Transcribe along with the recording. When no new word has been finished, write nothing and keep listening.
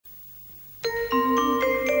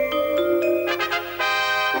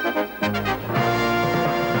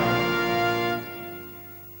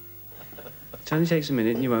It only takes a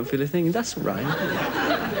minute and you won't feel a thing. That's all right.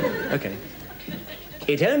 OK.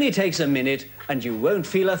 It only takes a minute and you won't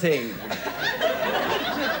feel a thing. All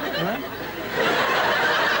right?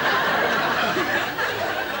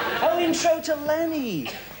 Oh, intro to Lenny.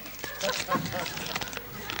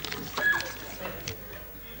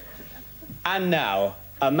 And now,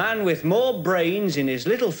 a man with more brains in his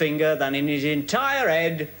little finger than in his entire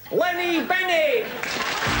head, Lenny Bennett!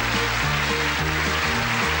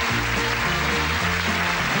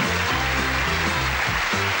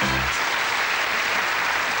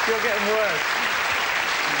 You're getting worse.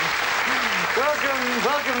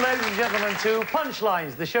 Welcome, ladies and gentlemen, to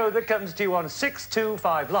Punchlines, the show that comes to you on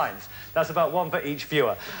 625 lines. That's about one for each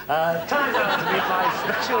viewer. Time now to meet my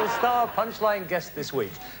special star punchline guest this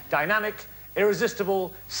week. Dynamic,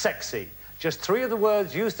 irresistible, sexy. Just three of the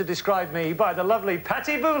words used to describe me by the lovely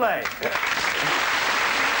Patty Boulay.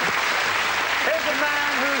 Here's a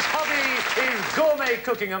man whose hobby is gourmet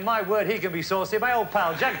cooking, and my word, he can be saucy. My old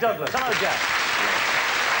pal, Jack Douglas. Hello, Jack.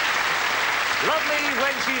 Lovely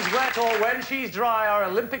when she's wet or when she's dry, our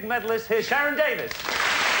Olympic medalist, here's Sharon Davis.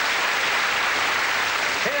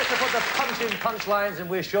 Here to put the punch in punchlines, and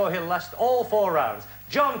we're sure he'll last all 4 rounds.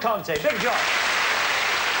 John Conte, Big John.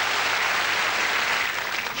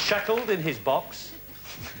 Shackled in his box,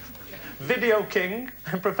 video king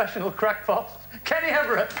and professional crackpot, Kenny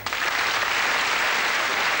Everett.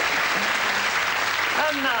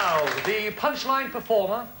 And now, the punchline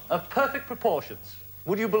performer of perfect proportions.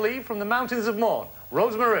 Would you believe, from the mountains of Morn,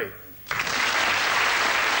 Rosemary.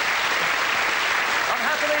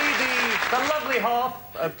 Unhappily, the lovely half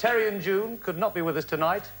of Terry and June could not be with us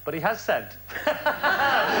tonight, but he has sent.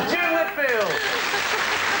 June Whitfield.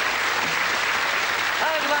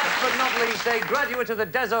 And last but not least, a graduate of the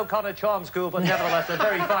Des O'Connor Charm School, but nevertheless a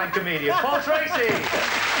very fine comedian, Paul Tracy.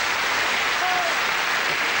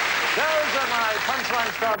 Those are my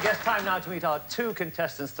punchline star guests. Time now to meet our 2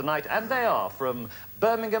 contestants tonight, and they are from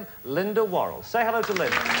Birmingham, Linda Worrell. Say hello to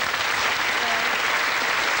Linda.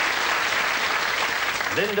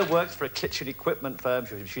 Linda works for a kitchen equipment firm.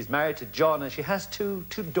 She's married to John, and she has two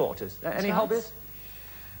daughters. Any hobbies?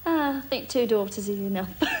 I think 2 daughters is enough.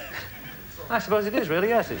 I suppose it is, really,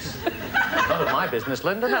 yes. It's none of my business,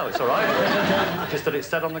 Linda. No, it's all right. Just that it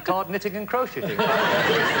said on the card, knitting and crocheting.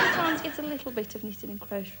 Sometimes get a little bit of knitting and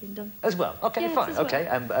crocheting done. As well? OK, yes, fine. OK,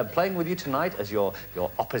 and playing with you tonight as your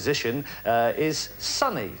opposition is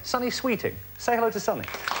Sonny. Sonny Sweeting. Say hello to Sonny.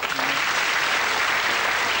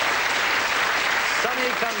 Sonny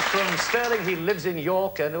comes from Stirling. He lives in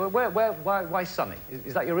York. And why Sonny?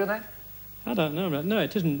 Is that your real name? I don't know. No,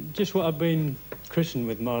 it isn't. Just what I've been christened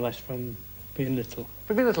with, more or less, from being little.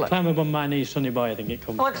 From being little? Climb up on my knees, Sonny Boy, I think it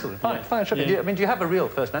comes Oh, excellent. Fine, yeah. fine. Sure. Yeah. Do you have a real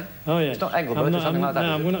first name? Oh, yeah. It's not Engelbert or something like that.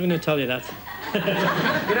 No, I'm not going to tell you that. You're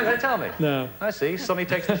not going to tell me? No. I see. Sonny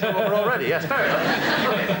takes the show over already. Yes, fair enough.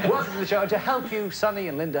 Okay, welcome to the show. To help you, Sonny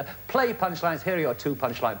and Linda, play punchlines, here are your 2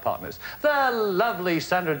 punchline partners. The lovely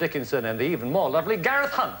Sandra Dickinson and the even more lovely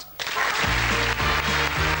Gareth Hunt.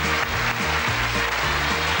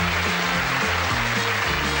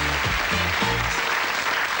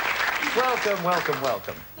 Welcome, welcome,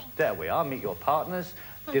 welcome. There we are. Meet your partners.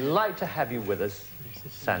 Delight to have you with us,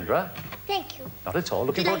 Sandra. Thank you. Not at all.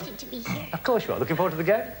 Looking forward Delighted to be here. Of course you are. Looking forward to the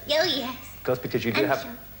game? Oh, yes. Of course, because you do have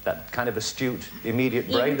that kind of astute,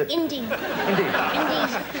 immediate brain that... Indeed. Indeed.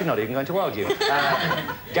 She's not even going to argue.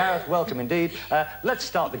 Gareth, welcome indeed. Let's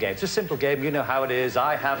start the game. It's a simple game. You know how it is.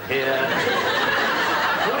 I have here...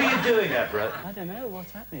 What are you doing, Everett? I don't know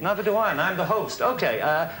what's happening. Neither do I, and I'm the host. OK,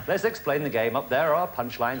 let's explain the game. Up there are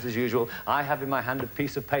punchlines, as usual. I have in my hand a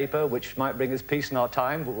piece of paper, which might bring us peace in our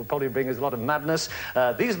time, but will probably bring us a lot of madness.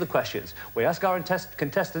 These are the questions. We ask our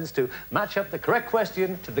contestants to match up the correct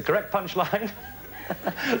question to the correct punchline.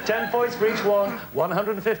 10 points for each one.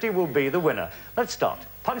 150 will be the winner. Let's start.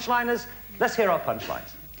 Punchliners, let's hear our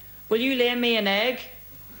punchlines. Will you lay me an egg?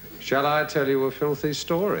 Shall I tell you a filthy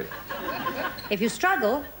story? If you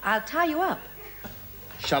struggle, I'll tie you up.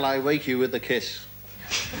 Shall I wake you with a kiss?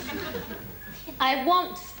 I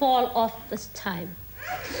won't fall off this time.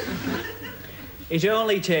 It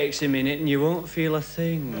only takes a minute and you won't feel a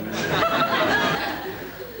thing.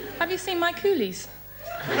 Have you seen my coolies?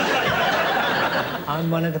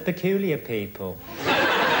 I'm one of the peculiar people.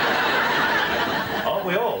 Aren't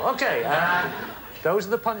we all? OK, those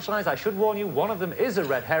are the punchlines. I should warn you, one of them is a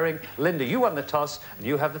red herring. Linda, you won the toss, and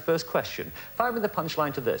you have the first question. Find me the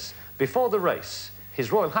punchline to this. Before the race,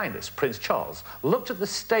 His Royal Highness, Prince Charles, looked at the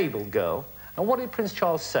stable girl, and what did Prince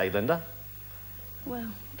Charles say, Linda?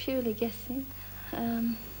 Well, purely guessing.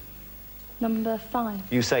 Number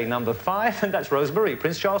 5. You say number 5, and that's Rosemary.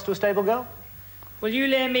 Prince Charles to a stable girl? Will you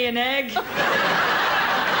lay me an egg?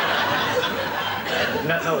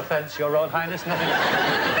 No offence, Your Royal Highness, nothing.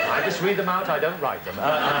 I just read them out, I don't write them.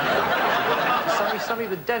 Sonny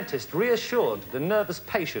the dentist reassured the nervous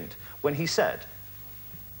patient when he said...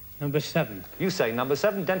 Number 7. You say number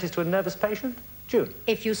 7, dentist to a nervous patient? June?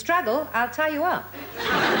 If you struggle, I'll tie you up.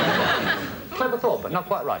 Clever thought, but not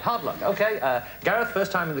quite right. Hard luck. OK, Gareth,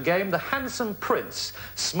 first time in the game, the handsome prince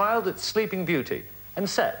smiled at Sleeping Beauty and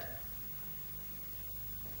said...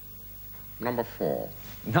 Number 4.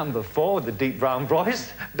 Number 4, with the deep brown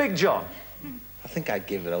voice, Big John. I think I'd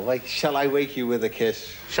give it away. Shall I wake you with a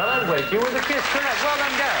kiss? Shall I wake you with a kiss? Correct. Well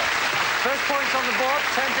done, Gareth. First points on the board,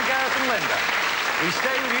 10 to Gareth and Linda. We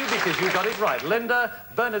stay with you because you got it right. Linda,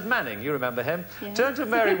 Bernard Manning, you remember him. Yeah. Turn to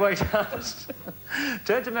Mary Whitehouse.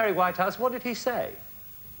 Turn to Mary Whitehouse. What did he say?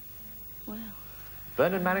 Wow.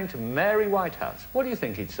 Bernard Manning to Mary Whitehouse. What do you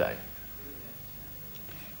think he'd say?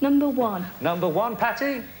 Number 1. Number 1,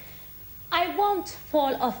 Patty? I won't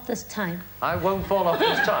fall off this time. I won't fall off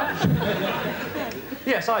this time.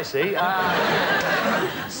 Yes, I see.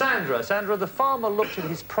 Sandra, the farmer looked at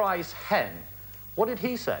his prize hen. What did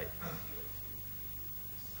he say?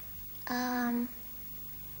 I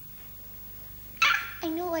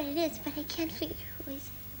know what it is, but I can't figure who is.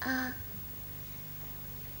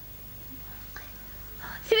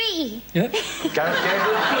 3. Yep. Gareth gave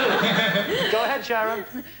you a clue. Go ahead, Sharon.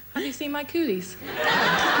 Have you seen my coolies?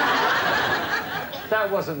 That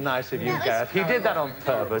wasn't nice of you, Gareth. He did that on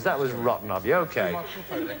purpose. That was rotten of you. OK. My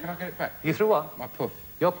puff over there. Can I get it back? You threw what? My puff.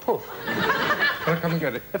 Your puff? Can I come and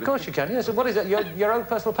get it? Of course you can, yes. What is it? Your own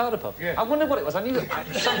personal powder puff? Yeah. I wondered what it was. I knew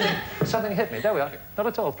something hit me. There we are. Not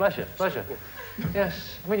at all. Pleasure. Pleasure.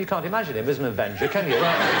 Yes. I mean, you can't imagine him as an Avenger, can you?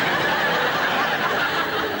 Right.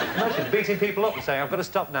 Imagine beating people up and saying, I've got to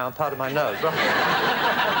stop now, I'm part of my nose. Right.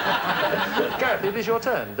 Gareth, it is your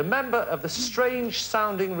turn. The member of the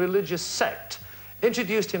strange-sounding religious sect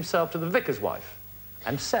introduced himself to the vicar's wife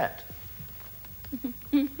and said...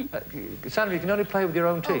 Sandra, you can only play with your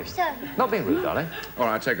own team. Oh, sorry. Not being rude, darling. All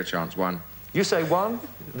right, take a chance. 1. You say 1.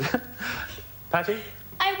 Patty?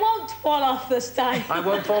 I won't fall off this time. I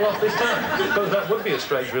won't fall off this time. Because that would be a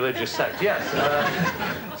strange religious sect, yes.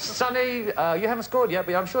 Sonny, you haven't scored yet,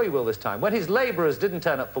 but I'm sure you will this time. When his labourers didn't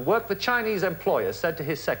turn up for work, the Chinese employer said to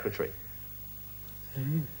his secretary...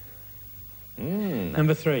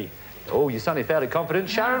 Number 3. Oh, you sounded fairly confident.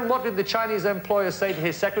 Sharon, what did the Chinese employer say to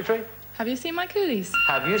his secretary? Have you seen my coolies?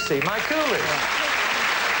 Have you seen my coolies?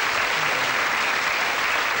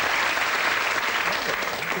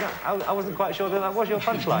 I wasn't quite sure that was your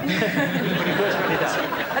punchline when you first wrote it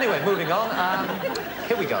down. Anyway, moving on.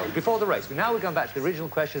 Here we go. Before the race. Now we're going back to the original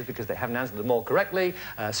questions because they haven't answered them all correctly.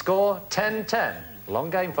 Score 10-10. Long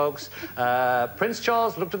game, folks. Prince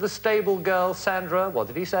Charles looked at the stable girl, Sandra. What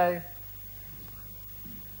did he say?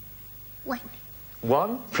 1.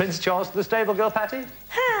 1. Prince Charles to the stable girl, Patty?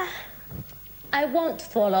 I won't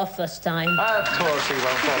fall off this time. Of course he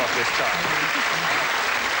won't fall off this time.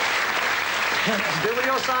 Still with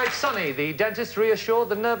your side, Sonny. The dentist reassured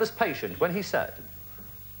the nervous patient when he said...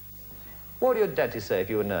 What would your dentist say if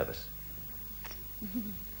you were nervous?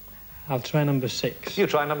 I'll try number 6. You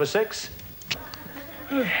try number 6.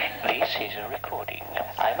 This is a recording.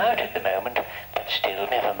 I'm out at the moment, but still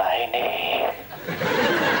never mind.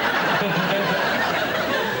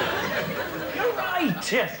 You're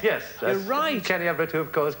right! Yes. You're right. Kenny Everett, who,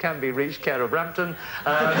 of course, can be reached, care of Brampton.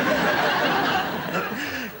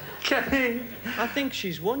 Kenny... I think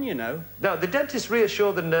she's won, you know. No, the dentist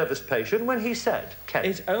reassured the nervous patient when he said... Kenny...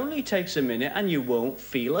 It only takes a minute and you won't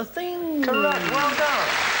feel a thing. Correct, well done.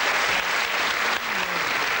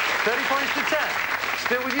 30 points to 10.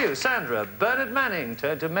 Still with you, Sandra. Bernard Manning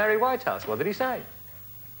turned to Mary Whitehouse. What did he say?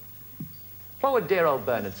 What would dear old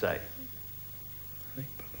Bernard say? I think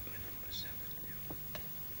probably number 7.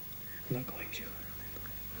 I'm not quite sure.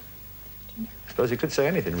 I suppose he could say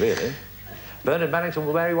anything, really. Bernard Manning to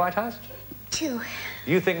Mary Whitehouse? 2.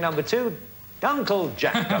 You think number 2? Uncle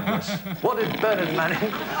Jack Douglas. What did Bernard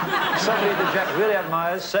Manning, somebody that Jack really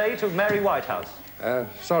admires, say to Mary Whitehouse?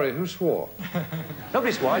 Sorry, who swore?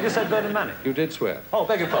 Nobody swore, I just said Bernard Manning. You did swear. Oh,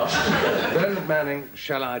 beg your pardon. Bernard Manning,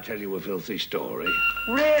 shall I tell you a filthy story?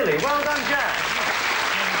 Really? Well done, Jack.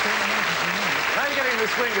 Now you're getting the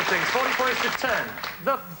swing of things. 40 points to 10.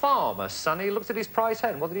 The farmer, Sonny, looked at his prize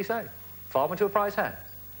hen. What did he say? Farmer to a prize hen.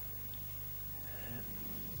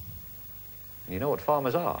 You know what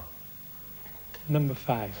farmers are? Number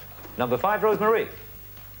 5. Number 5, Rosemarie.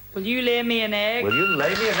 Will you lay me an egg? Will you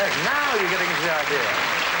lay me an egg? Now you're getting into the idea.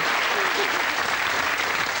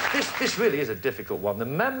 This really is a difficult one. The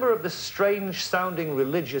member of the strange-sounding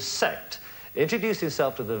religious sect introduced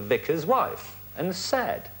himself to the vicar's wife and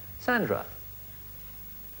said. Sandra.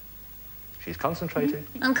 She's concentrating.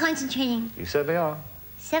 I'm concentrating. You certainly are.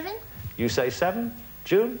 7? You say 7.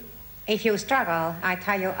 June? If you struggle, I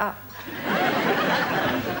tie you up.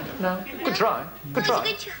 No. Good try. Good try.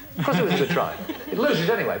 Good try. Of course it was a good try. It loses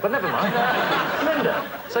anyway, but never mind. Linda,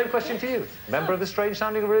 same question to you. Member of a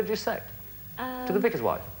strange-sounding religious sect? To the vicar's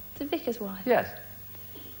wife? The vicar's wife. Yes.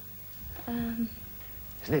 Isn't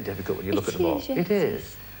it difficult when you look at them all? Yes. It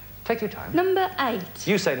is. Take your time. Number 8.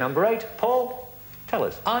 You say number 8. Paul, tell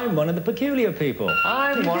us. I'm one of the peculiar people.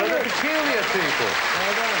 I'm one of the peculiar people.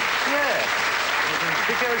 Well done. Yeah.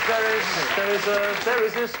 Because there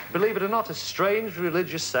is this, believe it or not, a strange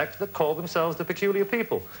religious sect that call themselves the peculiar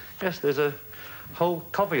people. Yes, there's a whole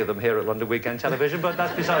covey of them here at London Weekend Television, but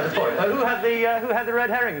that's beside the point. Who had the red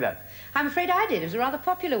herring then? I'm afraid I did. It was a rather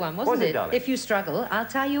popular one, wasn't it? Darling? If you struggle, I'll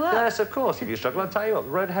tie you up. Yes, of course. If you struggle, I'll tie you up.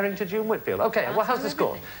 Red herring to June Whitfield. OK, well, how's the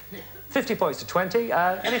score? 50 points to 20.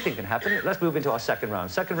 Anything can happen. Let's move into our second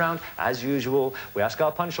round. Second round, as usual, we ask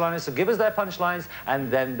our punchliners to give us their punchlines,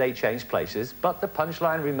 and then they change places. But the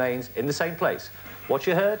punchline remains in the same place. What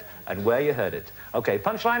you heard and where you heard it. OK,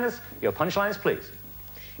 punchliners, your punchlines, please.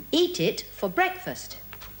 Eat it for breakfast.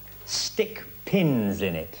 Stick pins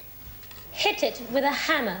in it. Hit it with a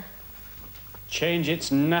hammer. Change its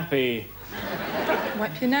nappy.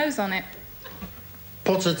 Wipe your nose on it.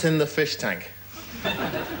 Put it in the fish tank.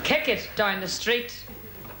 Kick it down the street.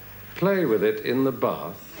 Play with it in the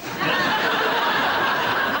bath.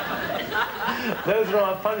 Those are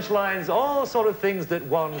our punchlines, all sort of things that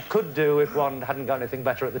one could do if one hadn't got anything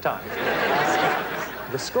better at the time.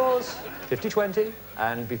 The scores, 50-20,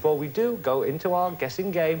 and before we do go into our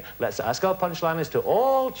guessing game, let's ask our punchliners to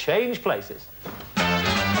all change places.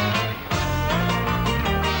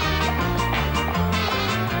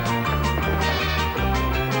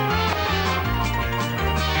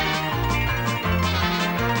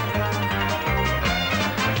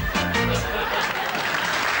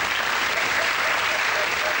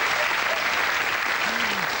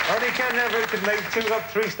 Kenny Everett could make 2 up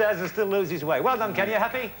 3 stairs and still lose his way. Well done, Ken. You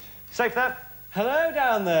happy? Safe there? Hello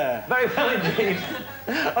down there. Very well indeed.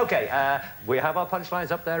 OK, we have our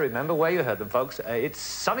punchlines up there. Remember where you heard them, folks. It's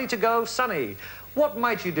sunny to go, sunny. What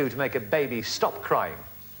might you do to make a baby stop crying?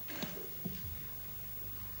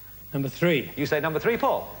 Number 3. You say number 3,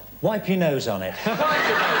 Paul. Wipe your nose on it. Wipe your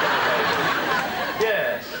nose on it, baby.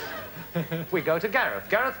 Yes. We go to Gareth.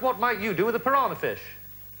 Gareth, what might you do with a piranha fish?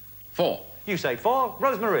 4. You say 4.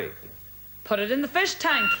 Rosemary. Put it in the fish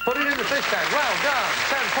tank. Put it in the fish tank. Well done.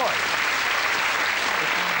 10 points.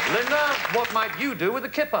 Linda, what might you do with a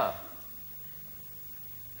kipper?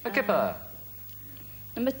 A kipper.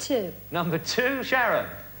 Number 2. Number 2, Sharon.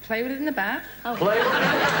 Play with it in the bath. Oh. Play with it.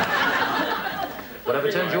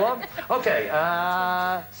 Whatever turns you on. OK,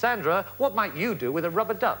 Sandra, what might you do with a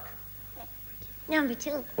rubber duck? Number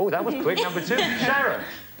 2. Oh, that was quick. Number 2, Sharon.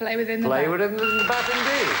 Play with it in the Play bath. with it in the bath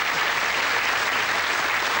indeed.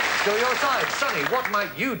 Go your side. Sonny, what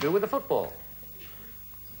might you do with a football?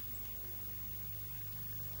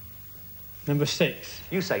 Number 6.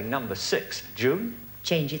 You say number 6. June?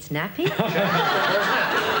 Change its nappy.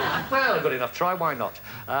 Well, good enough try. Why not?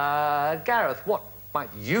 Gareth, what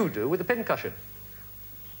might you do with a pincushion?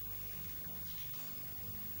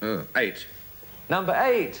 8. Number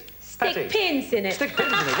 8. Stick Patty. pins in it. Stick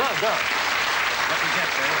pins in it. Well done.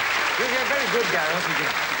 Yeah, very good, Gareth.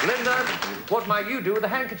 Linda, what might you do with a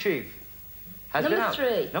handkerchief? Has Number been out.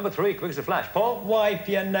 3. Number 3, quick as a flash. Paul? Wipe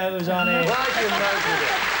your nose on it. Wipe your nose with it.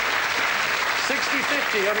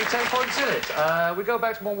 60-50, only 10 points in it. We go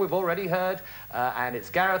back to one we've already heard, and it's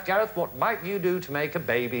Gareth. Gareth, what might you do to make a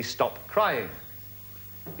baby stop crying?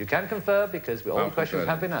 You can confer, because all the questions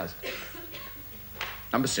have been asked.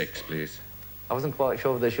 Number 6, please. I wasn't quite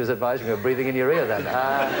sure whether she was advising me of breathing in your ear then.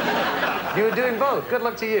 You were doing both. Good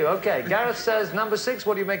luck to you. OK, Gareth says, number 6,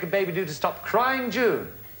 what do you make a baby do to stop crying, June?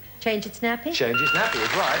 Change its nappy. Change its nappy,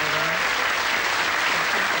 is right.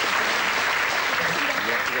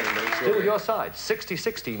 Still with your side.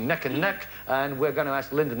 60-60, neck and neck. And we're going to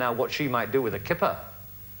ask Linda now what she might do with a kipper.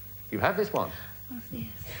 You have this one. Oh, yes.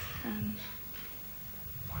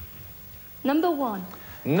 Number 1.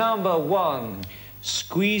 Number 1.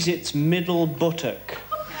 Squeeze its middle buttock.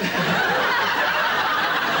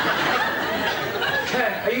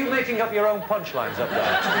 Ken, are you making up your own punchlines up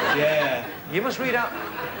there? Yeah. You must read out...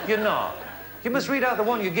 You're not. You must read out the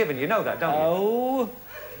one you're given. You know that, don't you? Oh,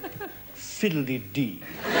 fiddly-dee.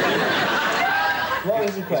 What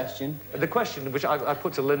was the question? The question which I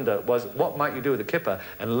put to Linda was, what might you do with a kipper?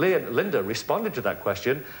 And Linda responded to that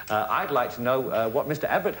question. I'd like to know what Mr.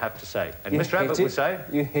 Everett had to say. And Mr. Everett would say...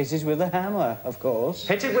 You hit it with a hammer, of course.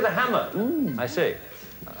 Hit it with a hammer? I see.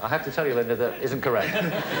 I have to tell you, Linda, that isn't correct.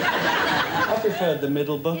 I preferred the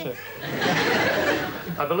middle butter.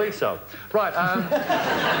 I believe so. Right,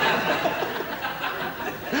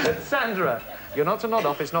 Sandra, you're not to nod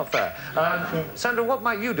off, it's not fair. Sandra, what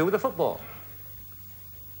might you do with a football?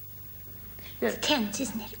 It's tense,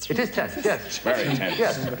 isn't it? It is tense, yes. It's very tense.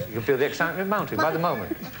 Yes, you can feel the excitement mounting by the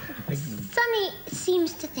moment. Sonny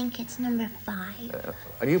seems to think it's number 5.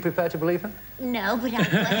 Are you prepared to believe her? No, but I'll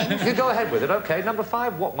go ahead. You go ahead with it, OK. Number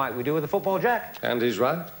 5, what might we do with a football, Jack? And he's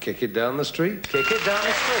right. Kick it down the street. Kick it down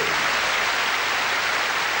the street.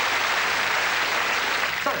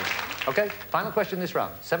 Sonny, OK, final question this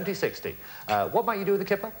round, 70-60. What might you do with a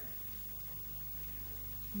kipper?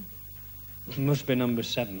 It must be number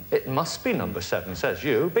 7. It must be number 7, says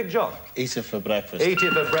you. Big John. Eat it for breakfast. Eat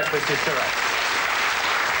it for breakfast is correct.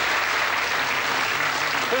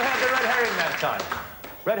 Who had the red herring that time?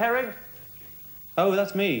 Red herring? Oh,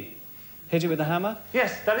 that's me. Hit it with a hammer?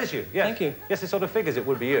 Yes, that is you. Yes. Thank you. Yes, it sort of figures it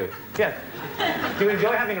would be you. Yeah. Do you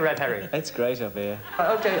enjoy having a red herring? It's great up here.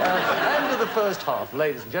 OK, end of the first half,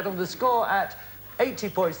 ladies and gentlemen. The score at 80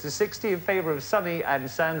 points to 60 in favour of Sonny and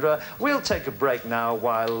Sandra. We'll take a break now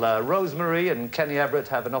while Rosemary and Kenny Everett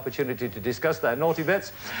have an opportunity to discuss their naughty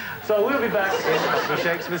bits. So we'll be back in a couple of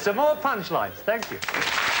shakes with some more punchlines. Thank you.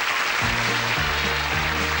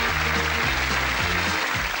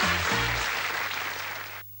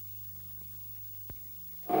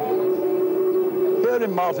 Here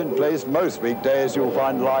in Martin Place, most weekdays you'll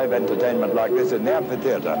find live entertainment like this in the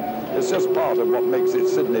amphitheatre. It's just part of what makes it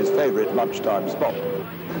Sydney's favourite lunchtime spot.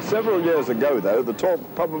 Several years ago, though, the talk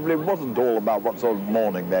probably wasn't all about what sort of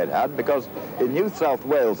morning they'd had, because in New South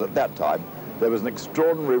Wales at that time, there was an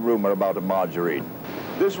extraordinary rumour about a margarine.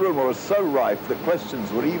 This rumour was so rife that questions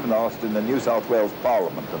were even asked in the New South Wales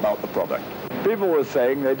Parliament about the product. People were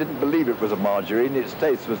saying they didn't believe it was a margarine, its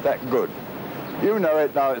taste was that good. You know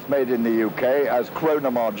it now, it's made in the UK as Corona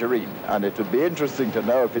margarine, and it would be interesting to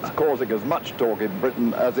know if it's causing as much talk in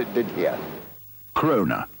Britain as it did here.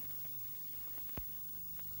 Corona,